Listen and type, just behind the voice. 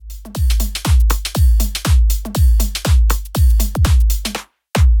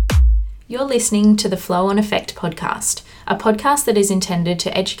You're listening to the Flow on Effect podcast, a podcast that is intended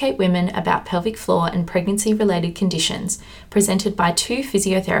to educate women about pelvic floor and pregnancy-related conditions, presented by two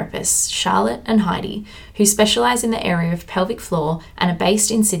physiotherapists, Charlotte and Heidi, who specialise in the area of pelvic floor and are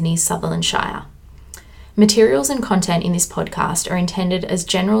based in Sydney's Sutherland Shire. Materials and content in this podcast are intended as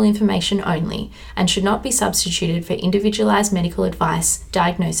general information only and should not be substituted for individualised medical advice,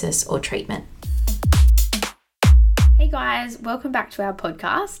 diagnosis or treatment. Hey guys, welcome back to our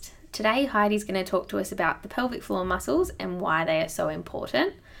podcast. Today Heidi's going to talk to us about the pelvic floor muscles and why they are so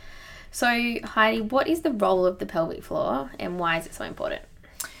important. So Heidi, what is the role of the pelvic floor and why is it so important?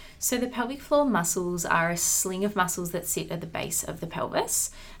 So the pelvic floor muscles are a sling of muscles that sit at the base of the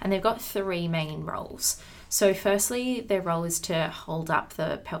pelvis, and they've got three main roles. So firstly, their role is to hold up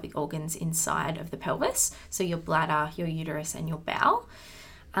the pelvic organs inside of the pelvis, so your bladder, your uterus and your bowel.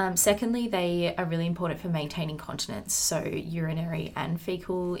 Secondly, they are really important for maintaining continence, so urinary and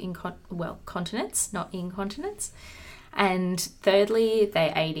fecal continence, not incontinence. And thirdly,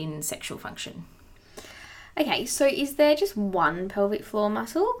 they aid in sexual function. Okay, so is there just one pelvic floor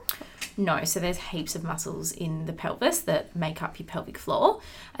muscle? No, so there's heaps of muscles in the pelvis that make up your pelvic floor.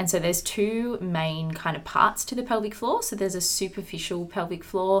 And so there's two main kind of parts to the pelvic floor. So there's a superficial pelvic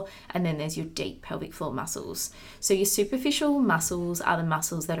floor and then there's your deep pelvic floor muscles. So your superficial muscles are the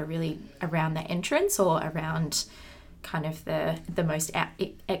muscles that are really around the entrance or around kind of the most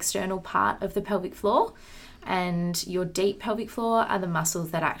external part of the pelvic floor. And your deep pelvic floor are the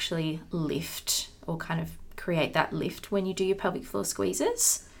muscles that actually lift or kind of create that lift when you do your pelvic floor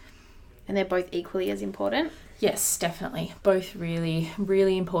squeezes. And they're both equally as important? Yes, definitely. Both really,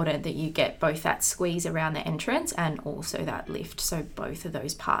 really important that you get both that squeeze around the entrance and also that lift. So both of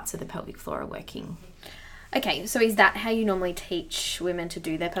those parts of the pelvic floor are working. Okay, so is that how you normally teach women to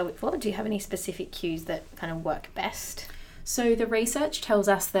do their pelvic floor? Do you have any specific cues that kind of work best? So the research tells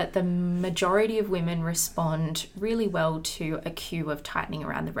us that the majority of women respond really well to a cue of tightening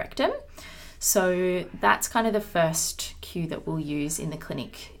around the rectum. So that's kind of the first cue that we'll use in the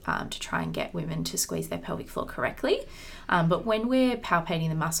clinic to try and get women to squeeze their pelvic floor correctly. But when we're palpating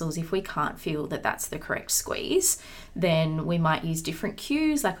the muscles, if we can't feel that that's the correct squeeze, then we might use different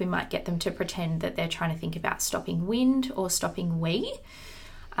cues, like we might get them to pretend that they're trying to think about stopping wind or stopping wee.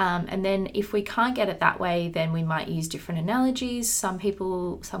 And then if we can't get it that way, then we might use different analogies. Some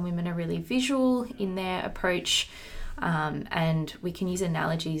women are really visual in their approach. And we can use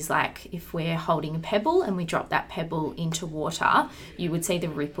analogies like if we're holding a pebble and we drop that pebble into water, you would see the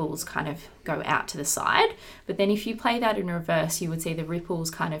ripples kind of go out to the side. But then if you play that in reverse, you would see the ripples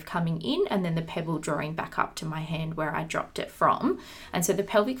kind of coming in and then the pebble drawing back up to my hand where I dropped it from. And so the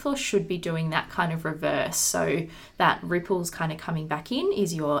pelvic floor should be doing that kind of reverse. So that ripples kind of coming back in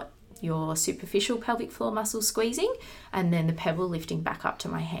is your superficial pelvic floor muscle squeezing, and then the pebble lifting back up to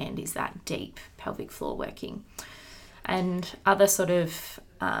my hand is that deep pelvic floor working. And other sort of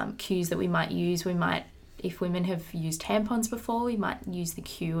cues that we might use, if women have used tampons before, we might use the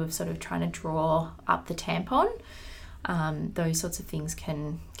cue of sort of trying to draw up the tampon. Those sorts of things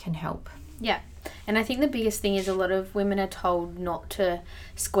can help. Yeah, and I think the biggest thing is a lot of women are told not to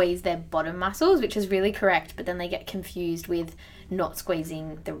squeeze their bottom muscles, which is really correct, but then they get confused with not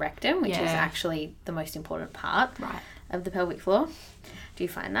squeezing the rectum, which is actually the most important part of the pelvic floor. Do you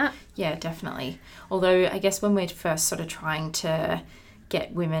find that? Yeah, definitely. Although I guess when we're first sort of trying to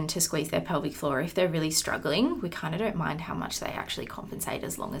get women to squeeze their pelvic floor, if they're really struggling, we kind of don't mind how much they actually compensate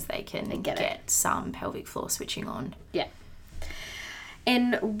as long as they can get some pelvic floor switching on. Yeah.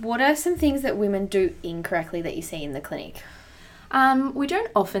 And what are some things that women do incorrectly that you see in the clinic? We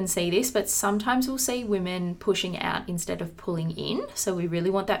don't often see this, but sometimes we'll see women pushing out instead of pulling in. So we really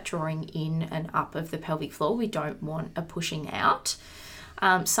want that drawing in and up of the pelvic floor. We don't want a pushing out.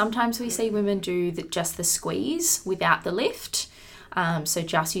 Sometimes we see women do just the squeeze without the lift. So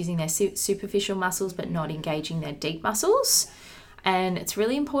just using their superficial muscles but not engaging their deep muscles. And it's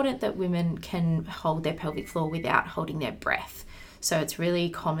really important that women can hold their pelvic floor without holding their breath. So it's really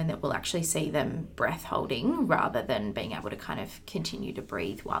common that we'll actually see them breath holding rather than being able to kind of continue to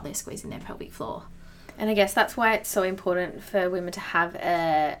breathe while they're squeezing their pelvic floor. And I guess that's why it's so important for women to have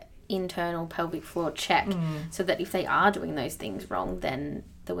a internal pelvic floor check so that if they are doing those things wrong, then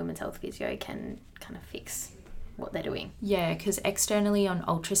the women's health physio can kind of fix what they're doing. Yeah, because externally on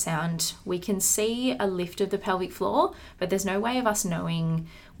ultrasound, we can see a lift of the pelvic floor, but there's no way of us knowing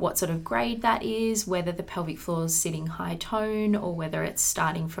what sort of grade that is, whether the pelvic floor is sitting high tone or whether it's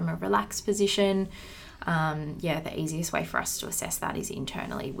starting from a relaxed position. The easiest way for us to assess that is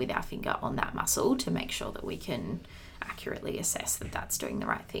internally with our finger on that muscle to make sure that we can accurately assess that that's doing the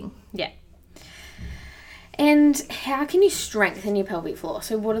right thing. Yeah. And how can you strengthen your pelvic floor?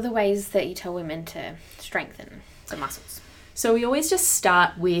 So what are the ways that you tell women to strengthen the muscles? So we always just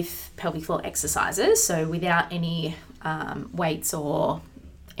start with pelvic floor exercises, so without any weights or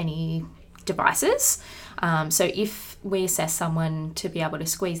any devices. So if we assess someone to be able to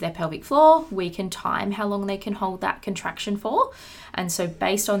squeeze their pelvic floor, we can time how long they can hold that contraction for. And so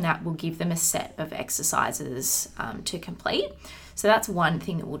based on that, we'll give them a set of exercises to complete. So that's one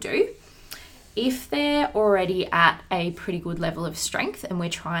thing that we'll do. If they're already at a pretty good level of strength and we're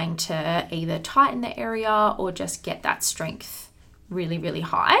trying to either tighten the area or just get that strength really, really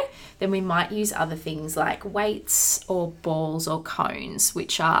high, then we might use other things like weights or balls or cones,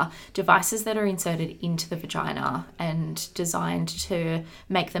 which are devices that are inserted into the vagina and designed to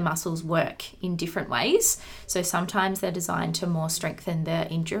make the muscles work in different ways. So sometimes they're designed to more strengthen the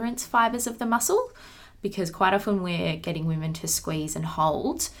endurance fibers of the muscle, because quite often we're getting women to squeeze and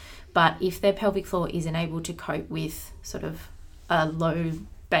hold, but if their pelvic floor isn't able to cope with sort of a low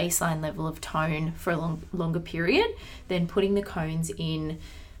baseline level of tone for a longer period, then putting the cones in,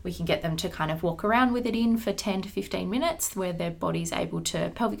 we can get them to kind of walk around with it in for 10 to 15 minutes where their body's able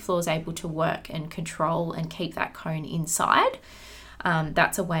to, pelvic floor is able to work and control and keep that cone inside.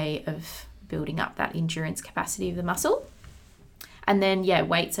 That's a way of building up that endurance capacity of the muscle. And then,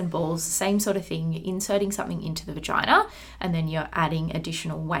 weights and balls, same sort of thing, you're inserting something into the vagina and then you're adding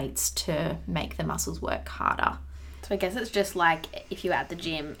additional weights to make the muscles work harder. So I guess it's just like if you were at the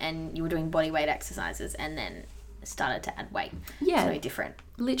gym and you were doing body weight exercises and then started to add weight. Yeah. It's no different.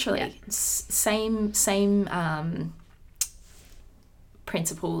 Literally. Yeah. Same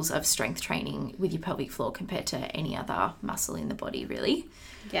principles of strength training with your pelvic floor compared to any other muscle in the body, really.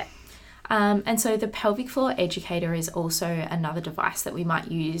 Yeah. And so the pelvic floor educator is also another device that we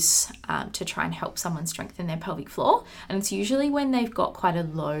might use to try and help someone strengthen their pelvic floor. And it's usually when they've got quite a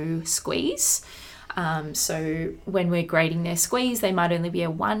low squeeze. So when we're grading their squeeze, they might only be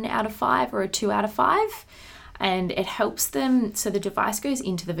a 1 out of 5 or a 2 out of 5. And it helps them, so the device goes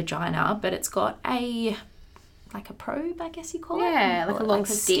into the vagina, but it's got like a probe, I guess you call it. Yeah, like a long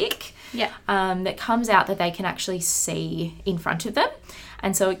stick. Yeah. That comes out that they can actually see in front of them.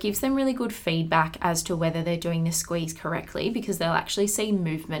 And so it gives them really good feedback as to whether they're doing the squeeze correctly, because they'll actually see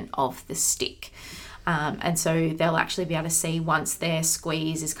movement of the stick. And so they'll actually be able to see once their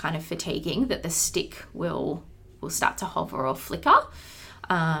squeeze is kind of fatiguing that the stick will start to hover or flicker.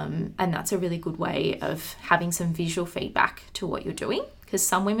 And that's a really good way of having some visual feedback to what you're doing, because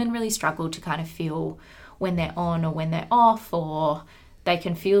some women really struggle to kind of feel when they're on or when they're off, or they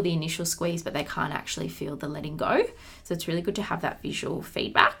can feel the initial squeeze, but they can't actually feel the letting go. So it's really good to have that visual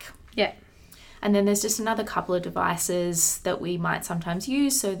feedback. Yeah. And then there's just another couple of devices that we might sometimes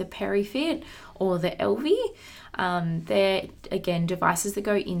use. So the PeriFit or the LV, they're, again, devices that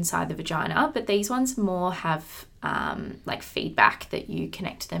go inside the vagina, but these ones more have like feedback that you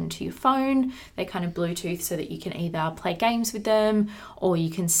connect them to your phone. They kind of Bluetooth so that you can either play games with them or you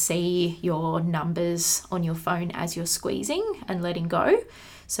can see your numbers on your phone as you're squeezing and letting go.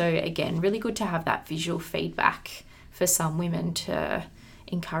 So again, really good to have that visual feedback for some women to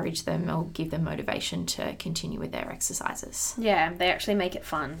encourage them or give them motivation to continue with their exercises. Yeah, they actually make it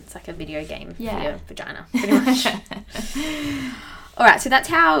fun. It's like a video game for your vagina, pretty much. All right, so that's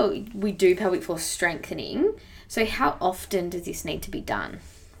how we do pelvic floor strengthening. So how often does this need to be done?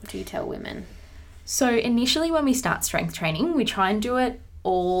 What do you tell women? So initially when we start strength training, we try and do it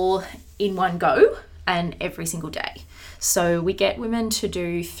all in one go and every single day. So we get women to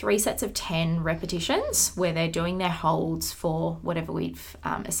do 3 sets of 10 repetitions where they're doing their holds for whatever we've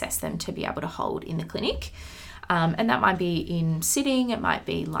assessed them to be able to hold in the clinic. And that might be in sitting, it might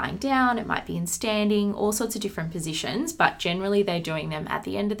be lying down, it might be in standing, all sorts of different positions, but generally they're doing them at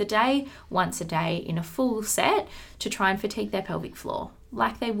the end of the day, once a day in a full set to try and fatigue their pelvic floor.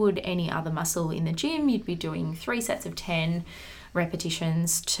 Like they would any other muscle in the gym, you'd be doing 3 sets of 10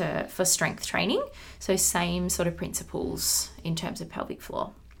 repetitions for strength training. So same sort of principles in terms of pelvic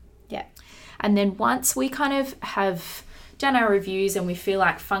floor. Yeah. And then once we kind of have done our reviews and we feel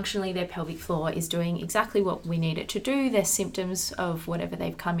like functionally their pelvic floor is doing exactly what we need it to do, their symptoms of whatever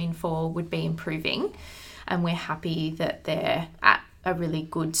they've come in for would be improving, and we're happy that they're at a really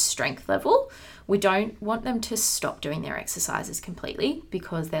good strength level, we don't want them to stop doing their exercises completely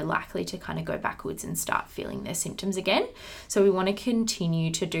because they're likely to kind of go backwards and start feeling their symptoms again. So we want to continue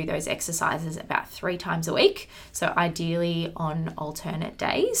to do those exercises about 3 times a week. So ideally on alternate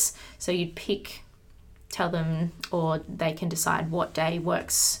days. So you'd tell them, or they can decide what day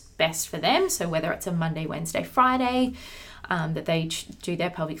works best for them. So whether it's a Monday, Wednesday, Friday, that they do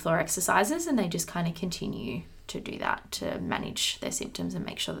their pelvic floor exercises, and they just kind of continue to do that to manage their symptoms and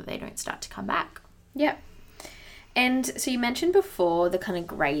make sure that they don't start to come back. Yep. And so you mentioned before the kind of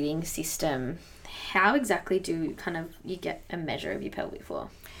grading system. How exactly do you get a measure of your pelvic floor?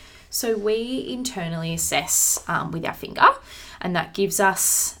 So we internally assess with our finger, and that gives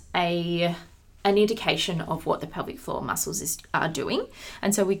us an indication of what the pelvic floor muscles are doing.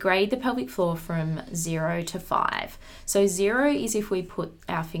 And so we grade the pelvic floor from 0 to 5. So 0 is if we put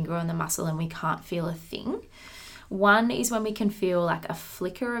our finger on the muscle and we can't feel a thing. 1 is when we can feel like a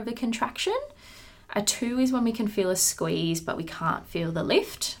flicker of the contraction. A 2 is when we can feel a squeeze but we can't feel the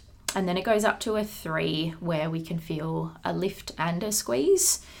lift. And then it goes up to a 3 where we can feel a lift and a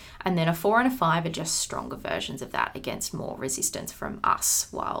squeeze. And then a 4 and a 5 are just stronger versions of that against more resistance from us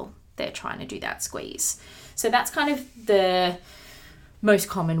while they're trying to do that squeeze. So that's kind of the most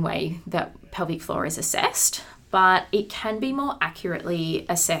common way that pelvic floor is assessed, but it can be more accurately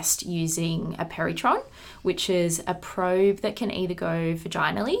assessed using a peritron, which is a probe that can either go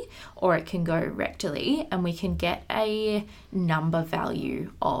vaginally or it can go rectally, and we can get a number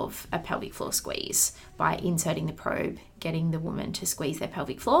value of a pelvic floor squeeze by inserting the probe, getting the woman to squeeze their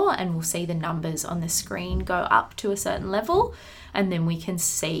pelvic floor, and we'll see the numbers on the screen go up to a certain level, and then we can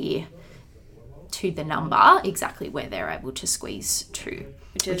see to the number exactly where they're able to squeeze to.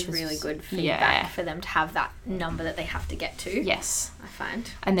 Which is really good feedback for them to have that number that they have to get to. Yes. I find.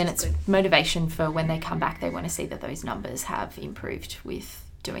 And then it's good motivation for when they come back, they want to see that those numbers have improved with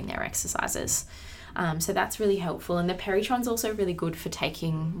doing their exercises. So that's really helpful. And the peritron's also really good for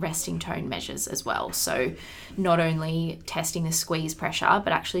taking resting tone measures as well. So not only testing the squeeze pressure,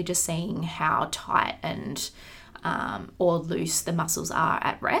 but actually just seeing how tight and or loose the muscles are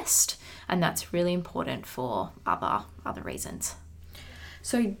at rest. And that's really important for other reasons.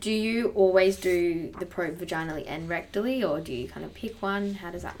 So do you always do the probe vaginally and rectally, or do you kind of pick one?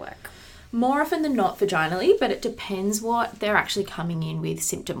 How does that work? More often than not vaginally, but it depends what they're actually coming in with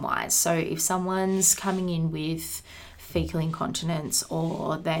symptom-wise. So if someone's coming in with fecal incontinence,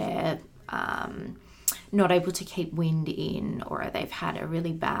 or they're not able to keep wind in, or they've had a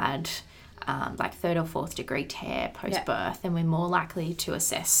really bad like 3rd or 4th degree tear post-birth, then we're more likely to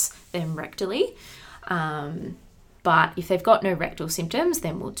assess them rectally. But if they've got no rectal symptoms,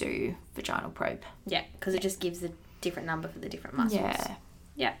 then we'll do vaginal probe. Yeah, because it just gives a different number for the different muscles.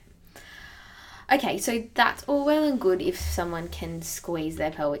 Yeah. Okay, so that's all well and good if someone can squeeze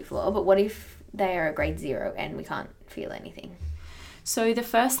their pelvic floor, but what if they are a grade 0 and we can't feel anything? So the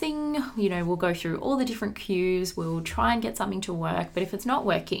first thing, we'll go through all the different cues, we'll try and get something to work, but if it's not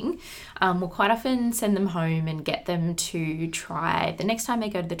working, we'll quite often send them home and get them to try, the next time they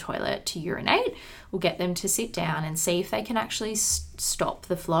go to the toilet to urinate, we'll get them to sit down and see if they can actually stop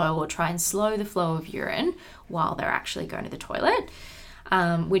the flow or try and slow the flow of urine while they're actually going to the toilet,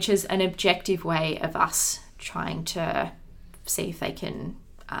 which is an objective way of us trying to see if they can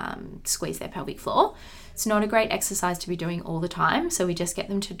squeeze their pelvic floor. It's not a great exercise to be doing all the time, so we just get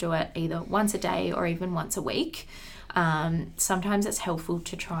them to do it either once a day or even once a week. Sometimes it's helpful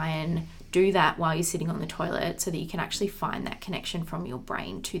to try and do that while you're sitting on the toilet so that you can actually find that connection from your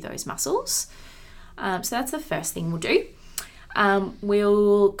brain to those muscles. So that's the first thing we'll do.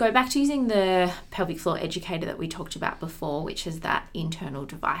 We'll go back to using the pelvic floor educator that we talked about before, which is that internal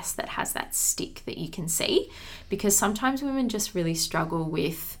device that has that stick that you can see, because sometimes women just really struggle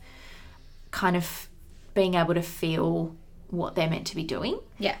with kind of being able to feel what they're meant to be doing.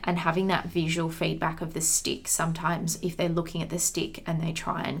 Yeah. And having that visual feedback of the stick. Sometimes if they're looking at the stick and they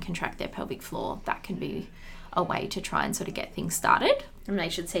try and contract their pelvic floor, that can be a way to try and sort of get things started. And they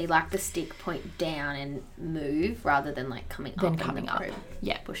should see like the stick point down and move rather than like coming up.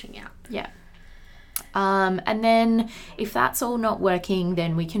 Yeah. Pushing out. Yeah. And then if that's all not working,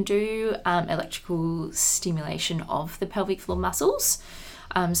 then we can do electrical stimulation of the pelvic floor muscles.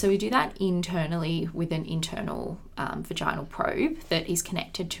 So we do that internally with an internal vaginal probe that is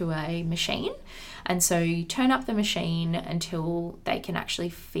connected to a machine. And so you turn up the machine until they can actually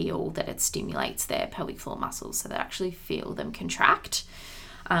feel that it stimulates their pelvic floor muscles, so they actually feel them contract.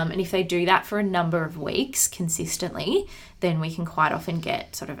 And if they do that for a number of weeks consistently, then we can quite often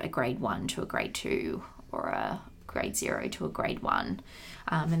get sort of a grade 1 to a grade 2 or a grade 0 to a grade 1.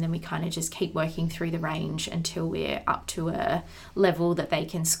 And then we kind of just keep working through the range until we're up to a level that they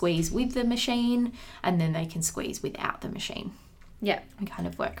can squeeze with the machine, and then they can squeeze without the machine. Yeah. And kind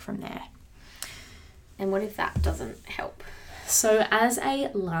of work from there. And what if that doesn't help? So as a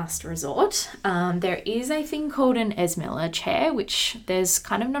last resort, there is a thing called an Esmiller chair, which there's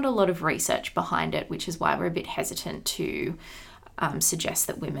kind of not a lot of research behind it, which is why we're a bit hesitant to suggest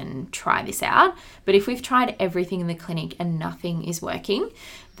that women try this out. But if we've tried everything in the clinic and nothing is working,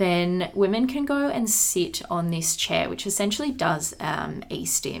 then women can go and sit on this chair, which essentially does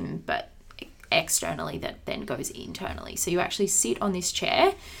e-stim, but externally that then goes internally. So you actually sit on this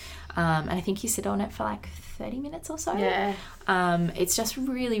chair, and I think you sit on it for like 30 minutes or so. Yeah. It's just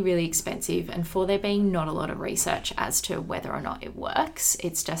really, really expensive, and for there being not a lot of research as to whether or not it works,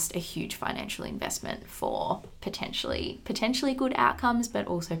 it's just a huge financial investment for potentially good outcomes, but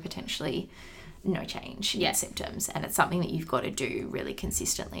also potentially no change in symptoms. And it's something that you've got to do really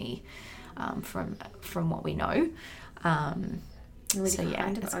consistently, from what we know. It's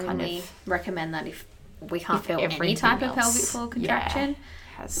kind of recommend that if we can't feel any type of pelvic floor contraction.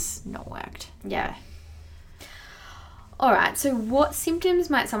 Has not worked. Yeah. All right. So what symptoms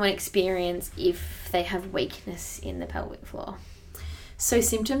might someone experience if they have weakness in the pelvic floor? So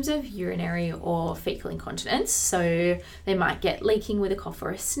symptoms of urinary or fecal incontinence. So they might get leaking with a cough or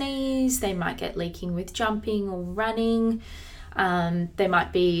a sneeze. They might get leaking with jumping or running. They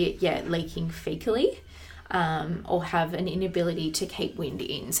might be, leaking fecally, or have an inability to keep wind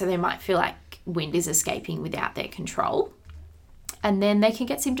in. So they might feel like wind is escaping without their control. And then they can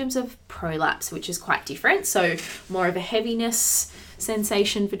get symptoms of prolapse, which is quite different. So more of a heaviness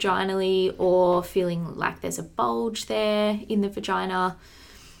sensation vaginally, or feeling like there's a bulge there in the vagina.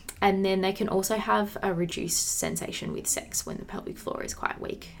 And then they can also have a reduced sensation with sex when the pelvic floor is quite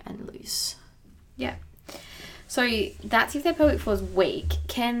weak and loose. Yeah. So that's if their pelvic floor is weak.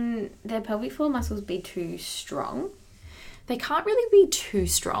 Can their pelvic floor muscles be too strong? They can't really be too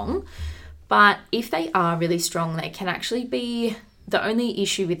strong, but if they are really strong, they can actually be... The only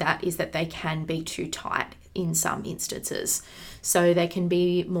issue with that is that they can be too tight in some instances. So they can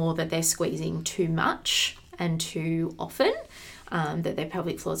be more that they're squeezing too much and too often, that their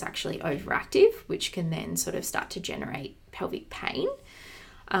pelvic floor is actually overactive, which can then sort of start to generate pelvic pain.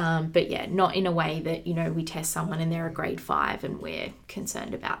 But not in a way that, we test someone and they're a grade 5 and we're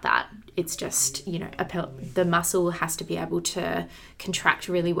concerned about that. It's just, the muscle has to be able to contract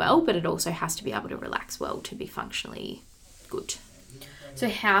really well, but it also has to be able to relax well to be functionally good. So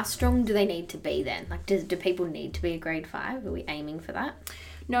how strong do they need to be then? Like, do people need to be a grade 5? Are we aiming for that?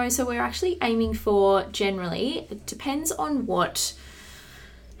 No, so we're actually aiming for, generally, it depends on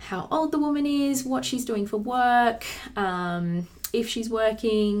how old the woman is, what she's doing for work, if she's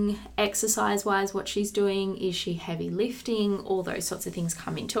working, exercise-wise, what she's doing, is she heavy lifting, all those sorts of things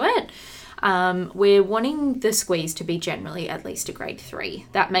come into it. We're wanting the squeeze to be generally at least a grade 3.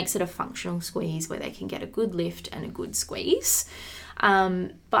 That makes it a functional squeeze where they can get a good lift and a good squeeze.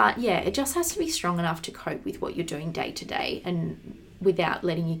 But it just has to be strong enough to cope with what you're doing day to day, and without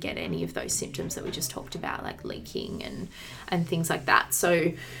letting you get any of those symptoms that we just talked about, like leaking and things like that.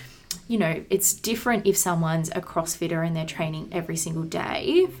 So, it's different if someone's a CrossFitter and they're training every single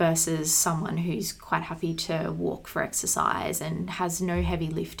day versus someone who's quite happy to walk for exercise and has no heavy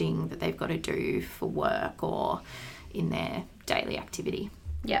lifting that they've got to do for work or in their daily activity.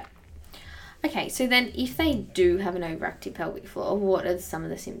 Yeah. Okay, so then if they do have an overactive pelvic floor, what are some of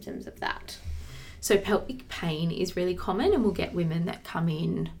the symptoms of that? So pelvic pain is really common, and we'll get women that come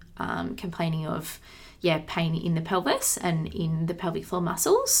in complaining of pain in the pelvis and in the pelvic floor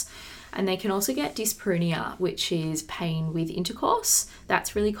muscles. And they can also get dyspareunia, which is pain with intercourse.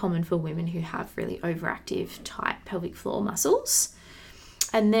 That's really common for women who have really overactive, tight pelvic floor muscles.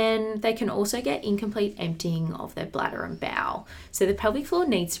 And then they can also get incomplete emptying of their bladder and bowel. So the pelvic floor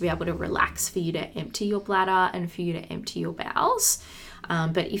needs to be able to relax for you to empty your bladder and for you to empty your bowels.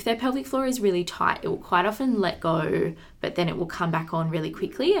 But if their pelvic floor is really tight, it will quite often let go, but then it will come back on really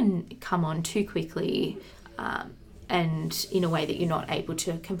quickly and come on too quickly, and in a way that you're not able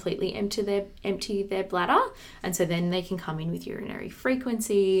to completely empty their bladder. And so then they can come in with urinary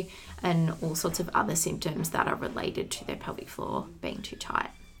frequency and all sorts of other symptoms that are related to their pelvic floor being too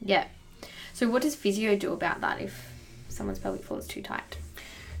tight. Yeah. So what does physio do about that if someone's pelvic floor is too tight?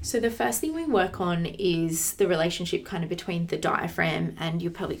 So the first thing we work on is the relationship kind of between the diaphragm and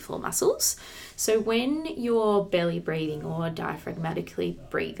your pelvic floor muscles. So when you're belly breathing or diaphragmatically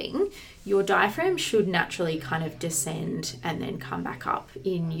breathing, your diaphragm should naturally kind of descend and then come back up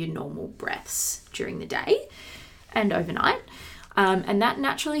in your normal breaths during the day and overnight. And that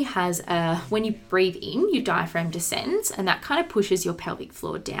naturally has when you breathe in, your diaphragm descends, and that kind of pushes your pelvic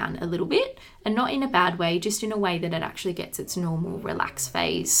floor down a little bit, and not in a bad way, just in a way that it actually gets its normal relax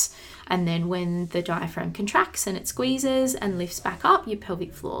phase. And then when the diaphragm contracts and it squeezes and lifts back up, your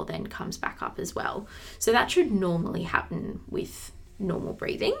pelvic floor then comes back up as well. So that should normally happen with normal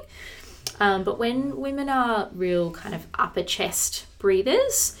breathing. But when women are real kind of upper chest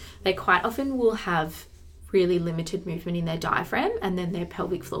breathers, they quite often will have really limited movement in their diaphragm, and then their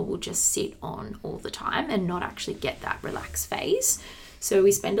pelvic floor will just sit on all the time and not actually get that relaxed phase. So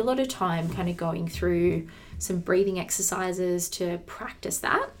we spend a lot of time kind of going through some breathing exercises to practice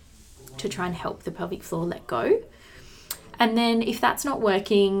that. to try and help the pelvic floor let go. And then if that's not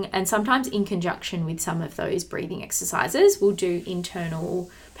working, and sometimes in conjunction with some of those breathing exercises, we'll do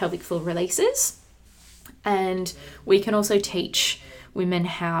internal pelvic floor releases. And we can also teach women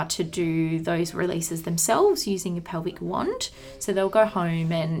how to do those releases themselves using a pelvic wand. So they'll go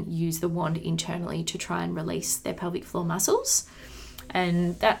home and use the wand internally to try and release their pelvic floor muscles.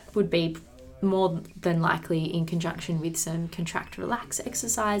 And that would be more than likely in conjunction with some contract relax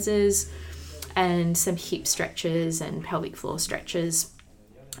exercises and some hip stretches and pelvic floor stretches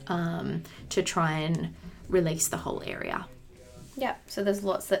to try and release the whole area. Yeah, so there's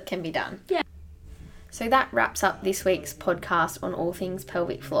lots that can be done. Yeah. So that wraps up this week's podcast on all things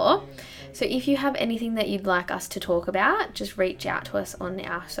pelvic floor. So if you have anything that you'd like us to talk about, just reach out to us on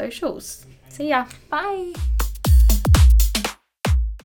our socials. See ya. Bye.